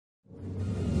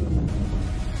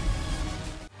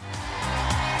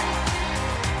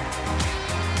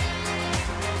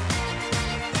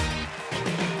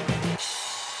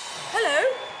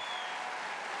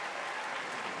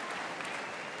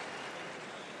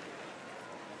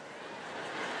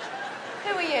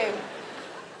Who are you?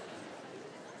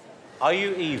 Are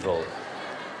you evil?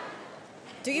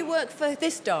 Do you work for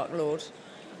this Dark Lord?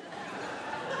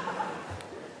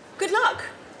 Good luck.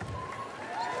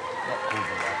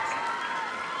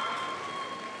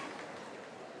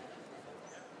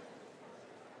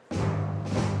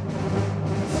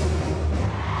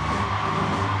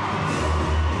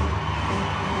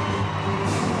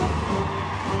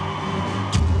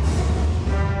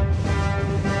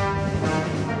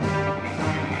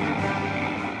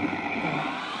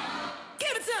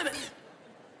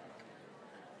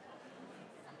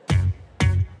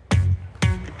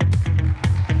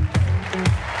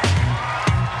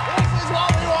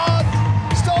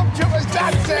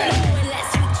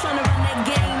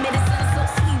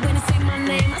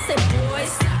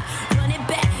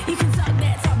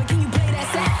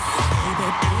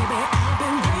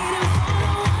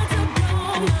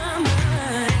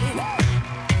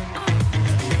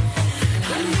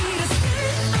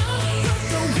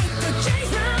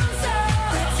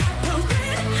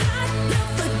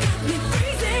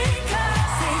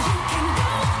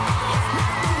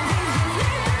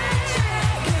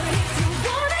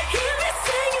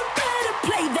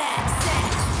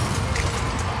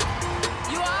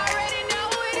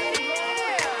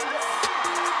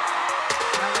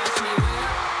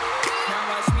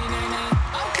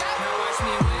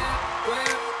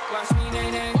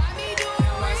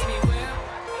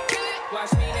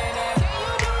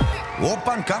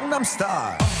 Oppan Gangnam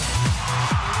Style.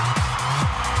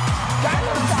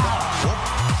 Gangnam Style.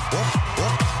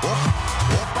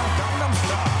 Oppan Gangnam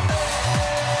Style.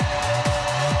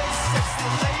 Hey, sexy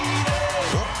lady.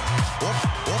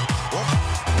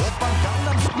 Oppan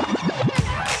Gangnam Style.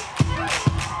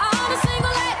 All the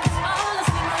single ladies, all the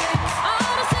single ladies,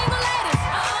 all the single ladies,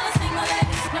 all the single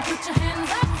ladies. Now put your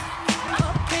hands up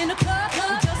in the club.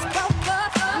 Just broke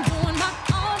up. I'm doing my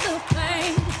own little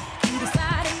thing. You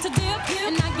decided to dip,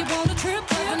 and now you want a trip.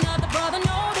 'Cause another brother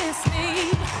noticed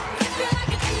me. If you like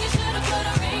it, then you should have put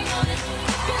a ring on it. If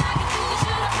you like it, then you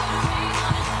should have put a ring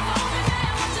on it. Go over there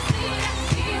and want to see that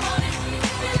he want it. If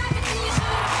you like it, then you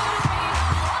should have put a ring on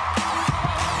it.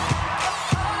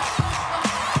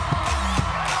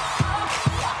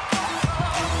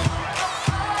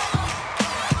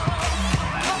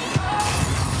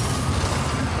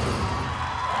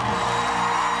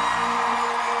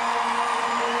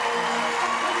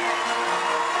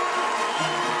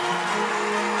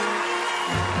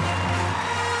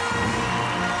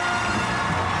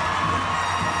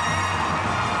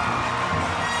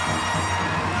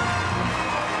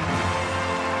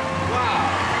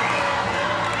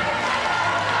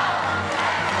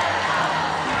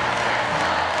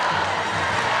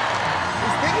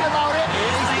 Thinking about it.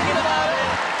 He's thinking about it.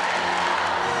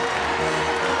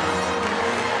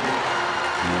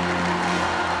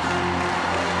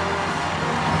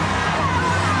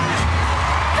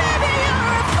 Baby,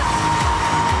 you're a fire.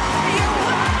 You're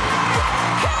worth.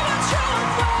 Come on, show 'em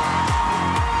why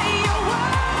you're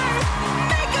worth.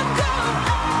 Make 'em go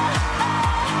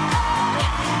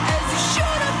as you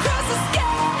shoot across the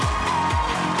sky.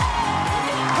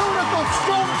 Who would have thought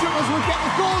stormtroopers would get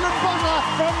the golden buzzer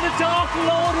from the Dark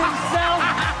Lord himself?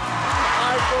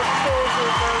 I thought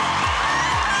stormtroopers.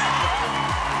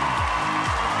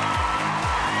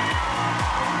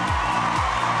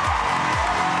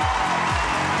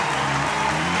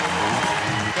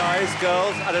 Guys,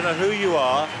 girls, I don't know who you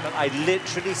are, but I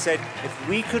literally said if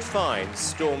we could find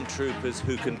stormtroopers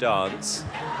who can dance.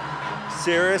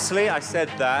 Seriously, I said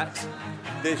that.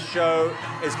 This show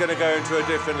is going to go into a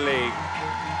different league.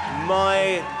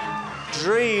 My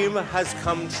dream has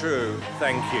come true.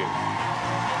 Thank you.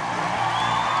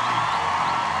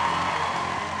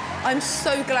 I'm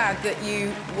so glad that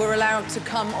you were allowed to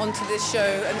come onto this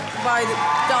show and by the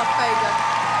Darth Vader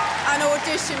and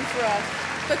audition for us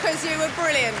because you were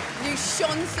brilliant. You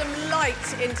shone some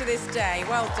light into this day.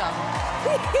 Well done.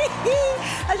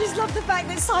 I just love the fact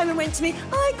that Simon went to me,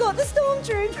 I got the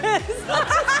stormtroopers.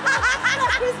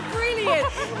 That was brilliant.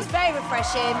 It was very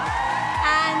refreshing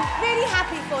and really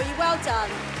happy for you. Well done.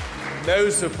 No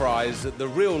surprise that the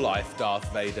real-life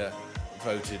Darth Vader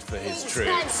voted for his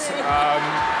troops.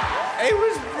 It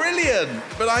was brilliant,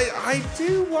 but I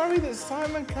do worry that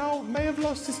Simon Cowell may have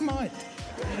lost his mind.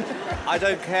 I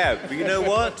don't care, but you know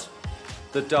what?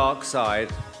 The dark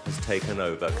side has taken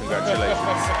over.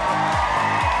 Congratulations.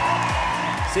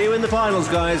 See you in the finals,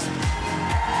 guys.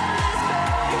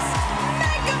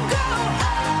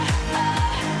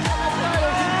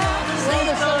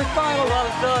 Final. Well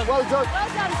done. Well done. Well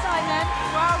done, Simon.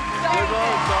 Well done. Good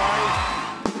on, guys.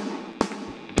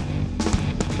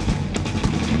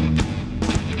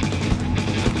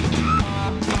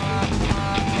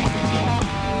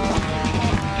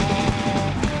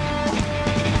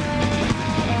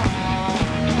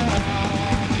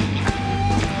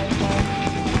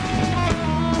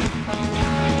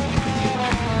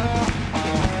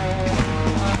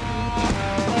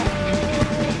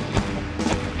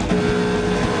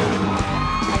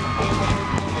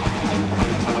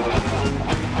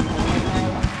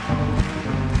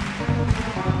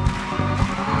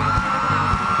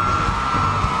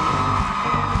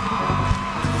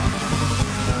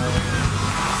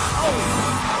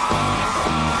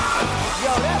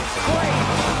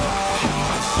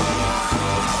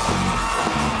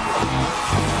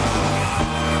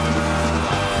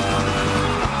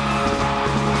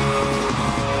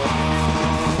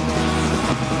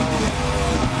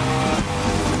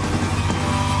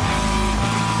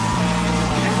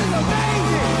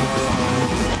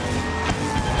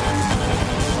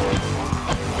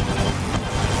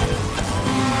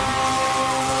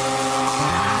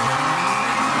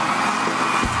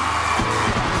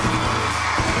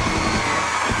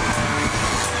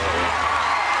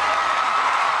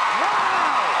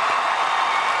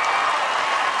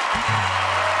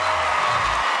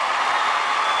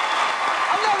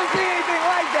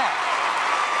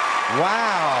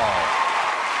 Wow.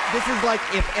 This is like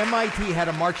if MIT had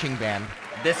a marching band.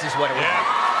 This is what it would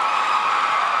be.